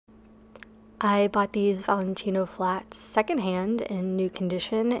I bought these Valentino flats secondhand in new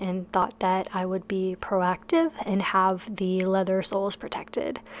condition and thought that I would be proactive and have the leather soles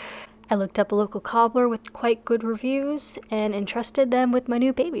protected. I looked up a local cobbler with quite good reviews and entrusted them with my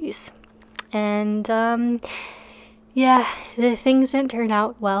new babies. And yeah, the things didn't turn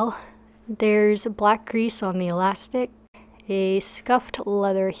out well. There's black grease on the elastic, a scuffed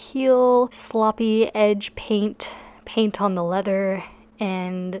leather heel, sloppy edge paint on the leather,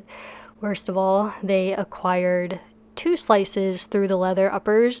 and worst of all, they acquired 2 slices through the leather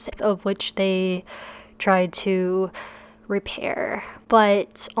uppers, of which they tried to repair.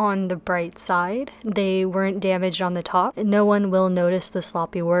 But on the bright side, they weren't damaged on the top. No one will notice the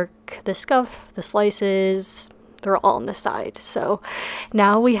sloppy work, the scuff, the slices, they're all on the side. So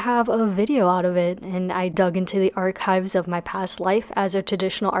now we have a video out of it, and I dug into the archives of my past life as a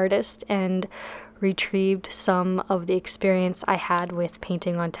traditional artist and retrieved some of the experience I had with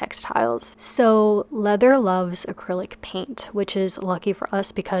painting on textiles. So leather loves acrylic paint, which is lucky for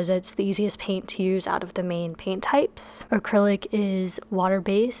us because it's the easiest paint to use out of the main paint types. Acrylic is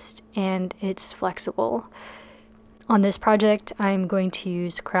water-based and it's flexible. On this project, I'm going to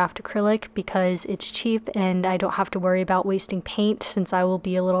use craft acrylic because it's cheap and I don't have to worry about wasting paint since I will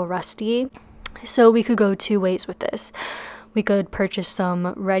be a little rusty. So we could go 2 ways with this. We could purchase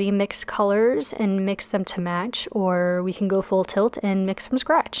some ready mixed colors and mix them to match, or we can go full tilt and mix from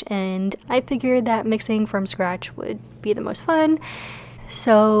scratch. And I figured that mixing from scratch would be the most fun.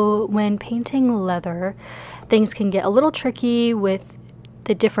 So when painting leather, things can get a little tricky with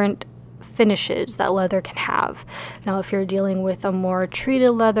the different finishes that leather can have. Now, if you're dealing with a more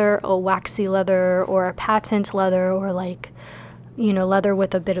treated leather, a waxy leather, or a patent leather, or leather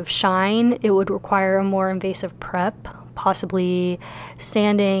with a bit of shine, it would require a more invasive prep, possibly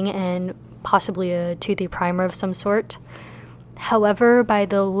sanding and possibly a toothy primer of some sort. However, by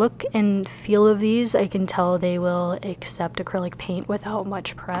the look and feel of these, I can tell they will accept acrylic paint without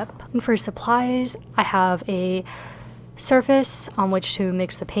much prep. And for supplies, I have a surface on which to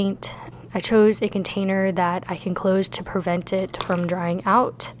mix the paint. I chose a container that I can close to prevent it from drying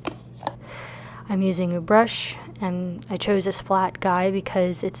out. I'm using a brush, and I chose this flat guy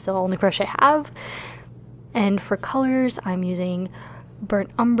because it's the only brush I have. And for colors, I'm using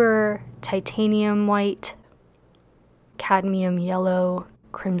burnt umber, titanium white, cadmium yellow,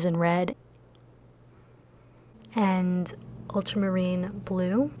 crimson red, and ultramarine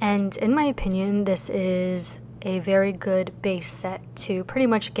blue. And in my opinion, this is a very good base set to pretty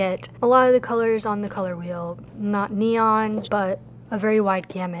much get a lot of the colors on the color wheel. Not neons, but a very wide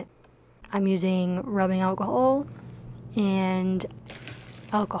gamut. I'm using rubbing alcohol and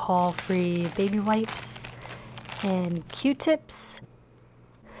alcohol-free baby wipes and Q-tips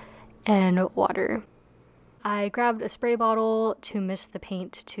and water. I grabbed a spray bottle to mist the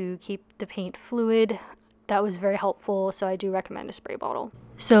paint to keep the paint fluid. That was very helpful, so I do recommend a spray bottle.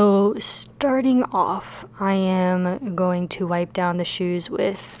 So starting off, I am going to wipe down the shoes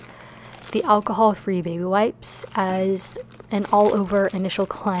with the alcohol-free baby wipes as an all-over initial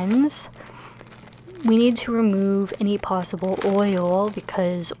cleanse. We need to remove any possible oil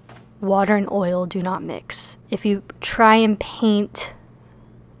because water and oil do not mix. If you try and paint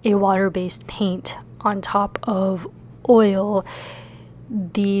a water-based paint on top of oil,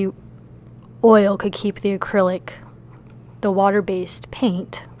 the oil could keep the acrylic, the water-based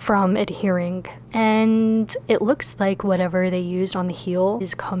paint, from adhering. And it looks like whatever they used on the heel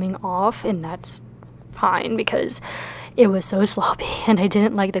is coming off, and that's fine because it was so sloppy and I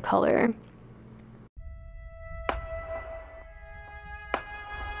didn't like the color.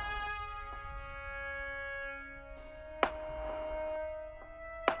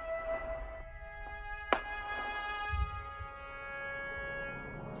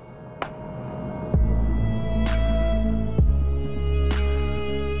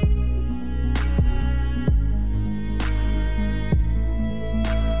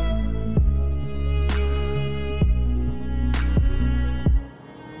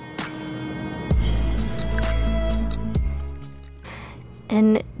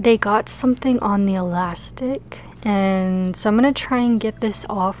 And they got something on the elastic, and so I'm gonna try and get this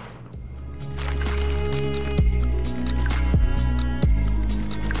off.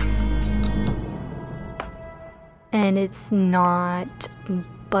 And it's not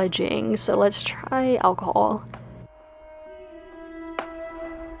budging, so let's try alcohol.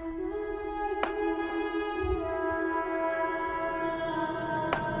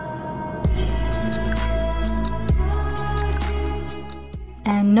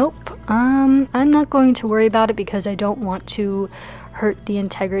 And nope, I'm not going to worry about it because I don't want to hurt the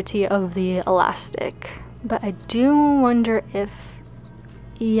integrity of the elastic. But I do wonder if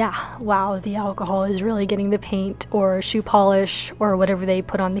yeah, wow, the alcohol is really getting the paint or shoe polish or whatever they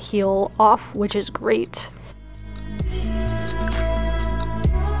put on the heel off, which is great.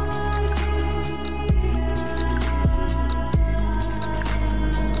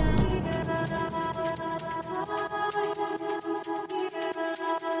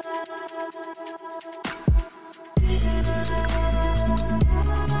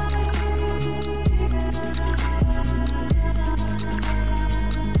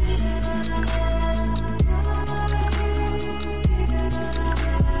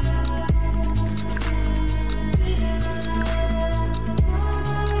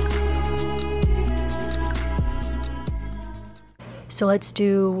 So let's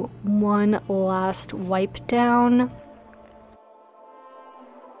do one last wipe down.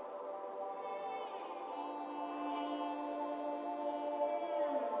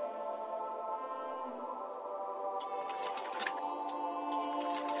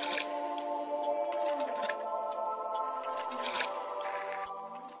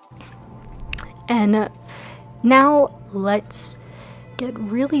 And now let's get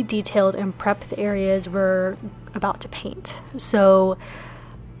really detailed and prep the areas we're about to paint. So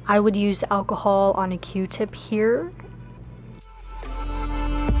I would use alcohol on a Q-tip here.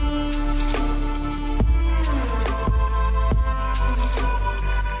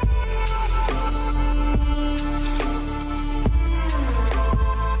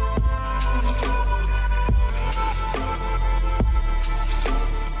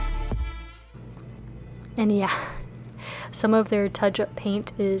 And yeah, some of their touch-up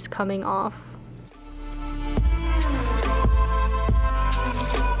paint is coming off.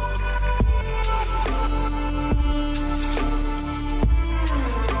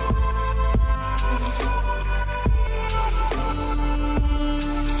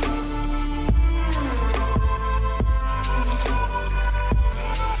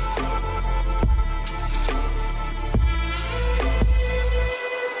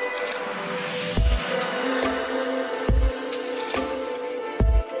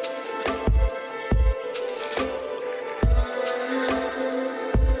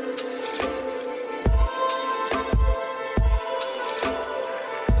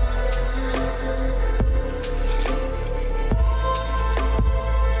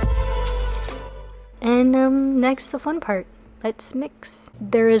 And next, the fun part. Let's mix.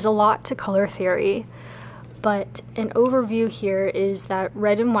 There is a lot to color theory, but an overview here is that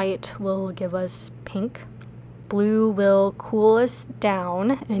red and white will give us pink, blue will cool us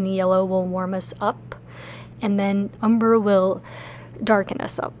down, and yellow will warm us up, and then umber will darken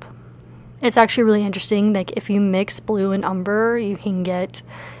us up. It's actually really interesting, like if you mix blue and umber, you can get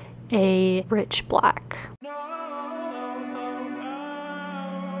a rich black.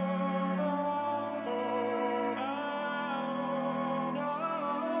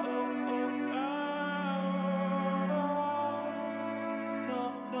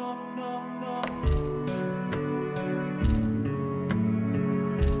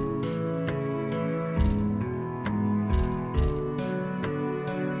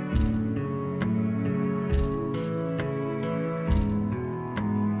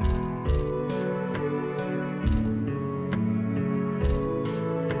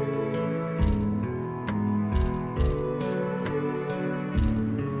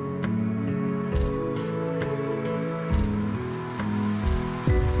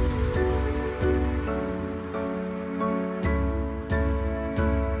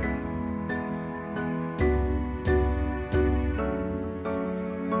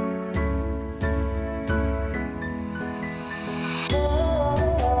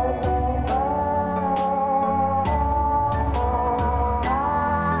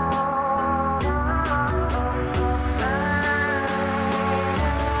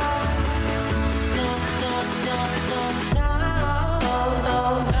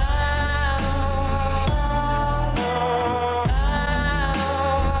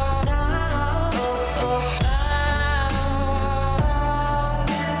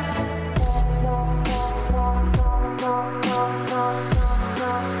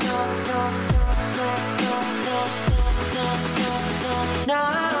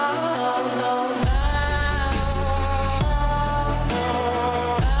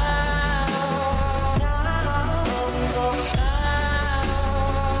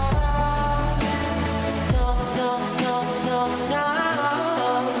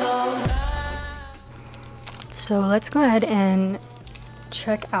 So let's go ahead and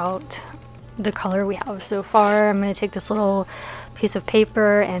check out the color we have so far. I'm going to take this little piece of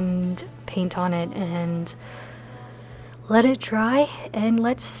paper and paint on it and let it dry, and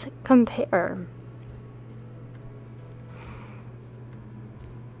let's compare.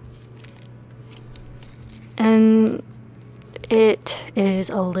 and it is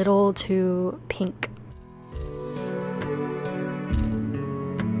a little too pink.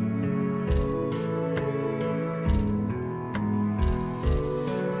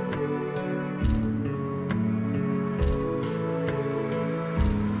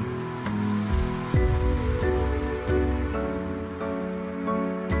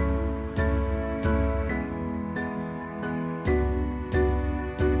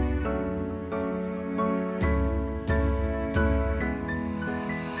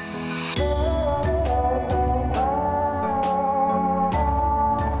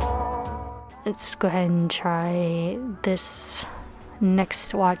 Let's go ahead and try this next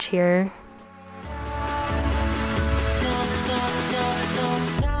swatch here.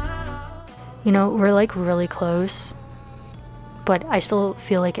 You know, we're like really close, but I still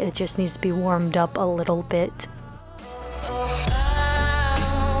feel like it just needs to be warmed up a little bit.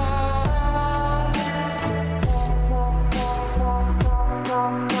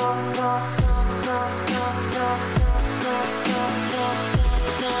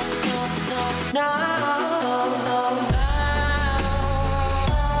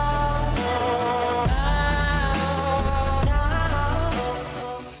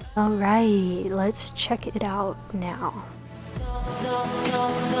 Alright, let's check it out now.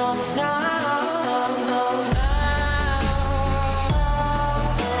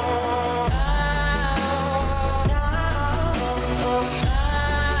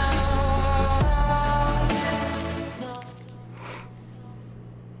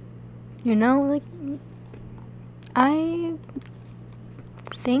 You know, like, I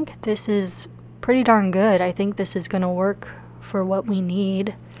think this is pretty darn good. I think this is gonna work for what we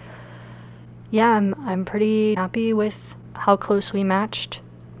need. Yeah, I'm pretty happy with how close we matched.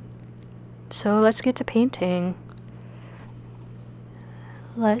 So let's get to painting.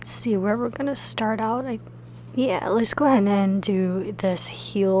 Let's see where we're gonna start out. Yeah, let's go ahead and do this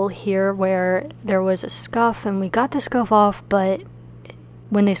heel here where there was a scuff, and we got the scuff off, but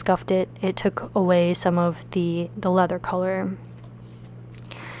when they scuffed it, it took away some of the leather color.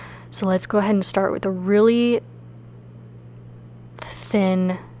 So let's go ahead and start with a really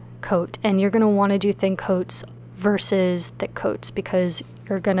thin coat, and you're going to want to do thin coats versus thick coats, because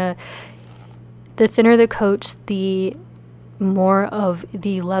the thinner the coats, the more of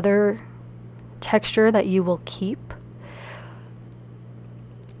the leather texture that you will keep.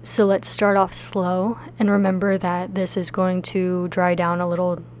 So let's start off slow, and remember that this is going to dry down a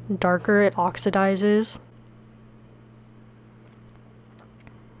little darker. It oxidizes.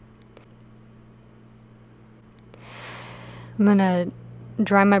 I'm gonna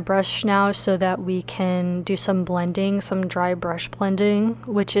dry my brush now so that we can do some blending, some dry brush blending,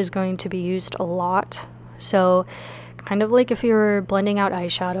 which is going to be used a lot. So kind of like if you're blending out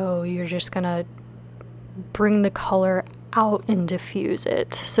eyeshadow, you're just gonna bring the color out and diffuse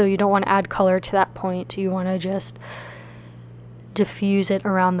it. So you don't want to add color to that point. You want to just diffuse it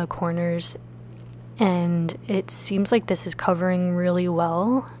around the corners, and it seems like this is covering really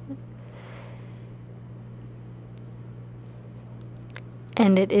well.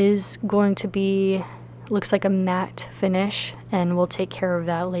 And it is going to be, looks like a matte finish, and we'll take care of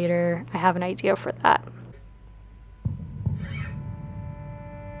that later. I have an idea for that.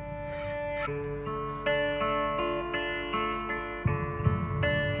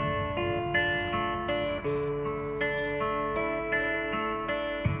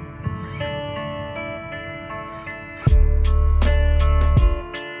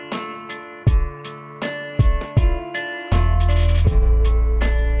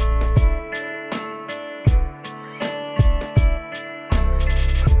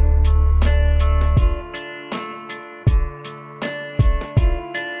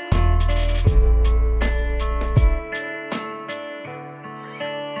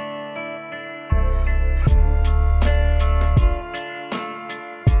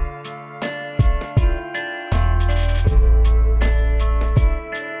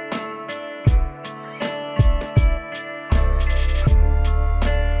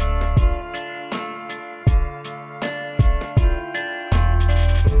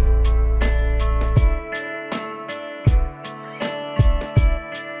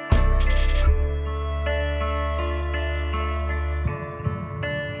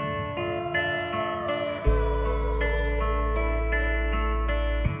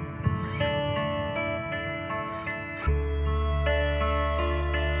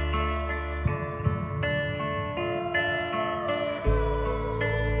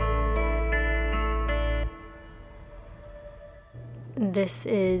 This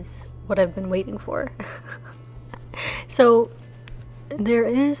is what I've been waiting for. So there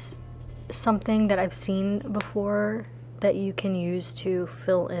is something that I've seen before that you can use to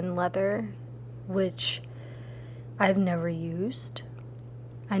fill in leather, which I've never used.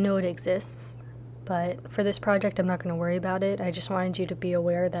 I know it exists, but for this project I'm not going to worry about it. I just wanted you to be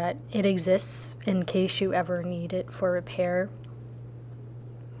aware that it exists in case you ever need it for repair.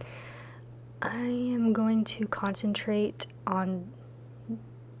 I am going to concentrate on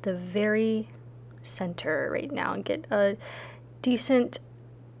the very center right now and get a decent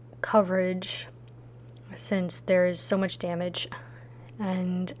coverage since there's so much damage.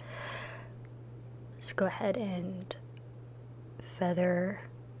 And let's go ahead and feather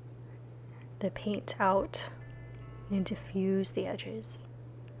the paint out and diffuse the edges.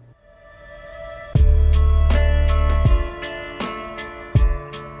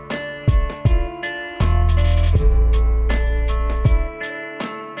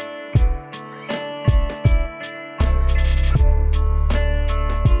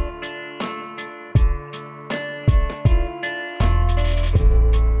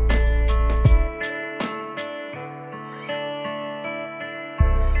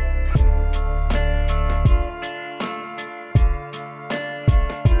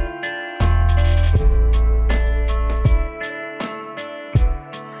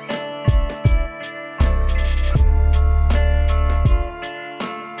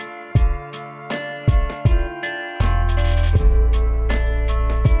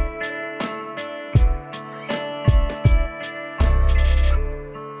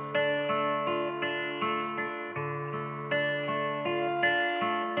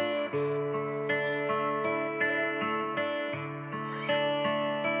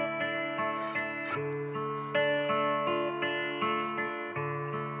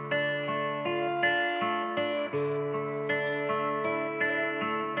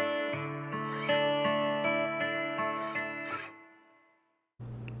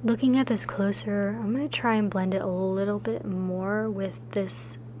 Looking at this closer, I'm going to try and blend it a little bit more with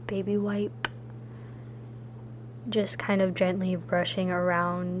this baby wipe. Just kind of gently brushing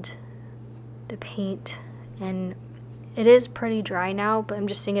around the paint. And it is pretty dry now, but I'm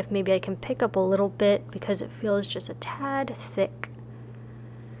just seeing if maybe I can pick up a little bit because it feels just a tad thick.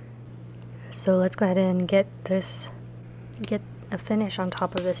 So let's go ahead and get a finish on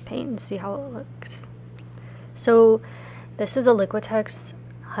top of this paint and see how it looks. So this is a Liquitex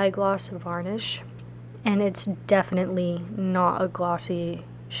high gloss varnish, and it's definitely not a glossy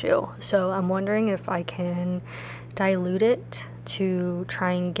shoe, so I'm wondering if I can dilute it to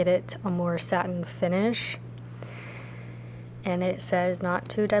try and get it a more satin finish. And it says not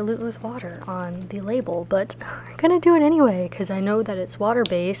to dilute with water on the label, but I'm gonna do it anyway because I know that it's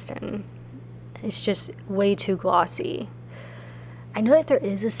water-based and it's just way too glossy. I know that there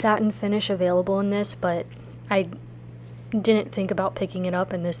is a satin finish available in this, but I didn't think about picking it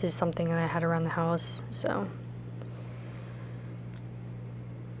up, and this is something that I had around the house, so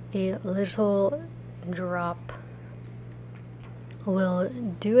a little drop will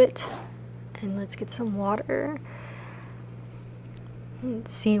do it. And let's get some water.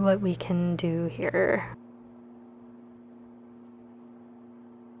 Let's see what we can do here.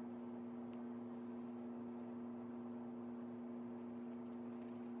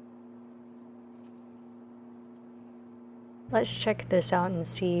 Let's check this out and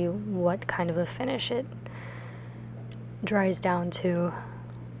see what kind of a finish it dries down to.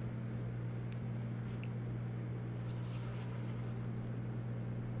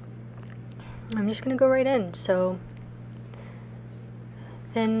 I'm just gonna go right in. So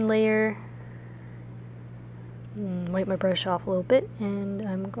thin layer, wipe my brush off a little bit, and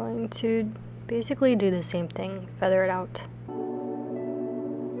I'm going to basically do the same thing, feather it out.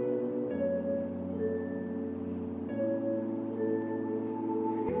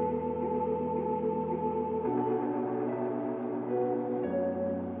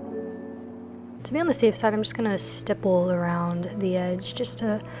 To be on the safe side, I'm just gonna stipple around the edge just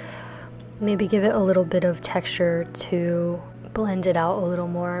to maybe give it a little bit of texture to blend it out a little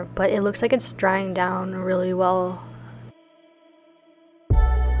more, but it looks like it's drying down really well.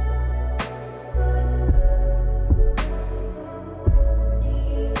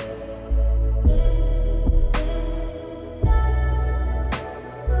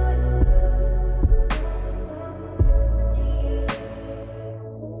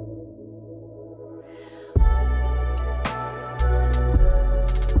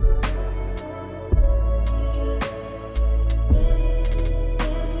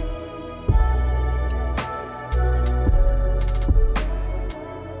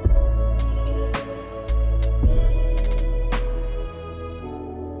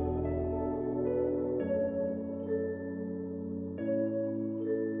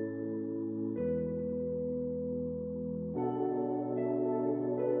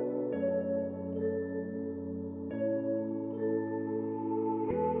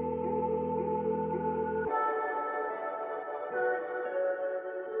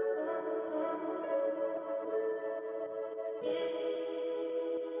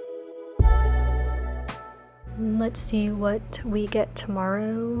 let's see what we get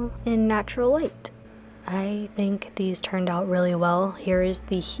tomorrow in natural light. I think these turned out really well. Here is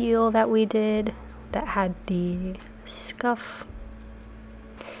the heel that we did that had the scuff.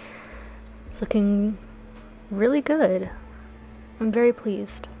 It's looking really good. I'm very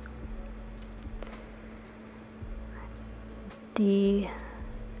pleased. The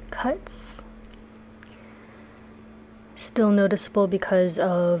cuts still noticeable because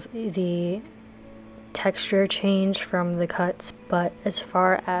of the texture change from the cuts, but as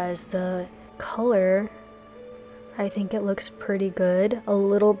far as the color, I think it looks pretty good. A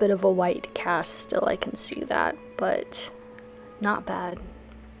little bit of a white cast still, I can see that, but not bad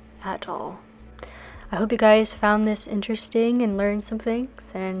at all. I hope you guys found this interesting and learned some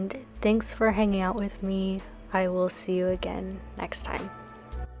things, and thanks for hanging out with me. I will see you again next time.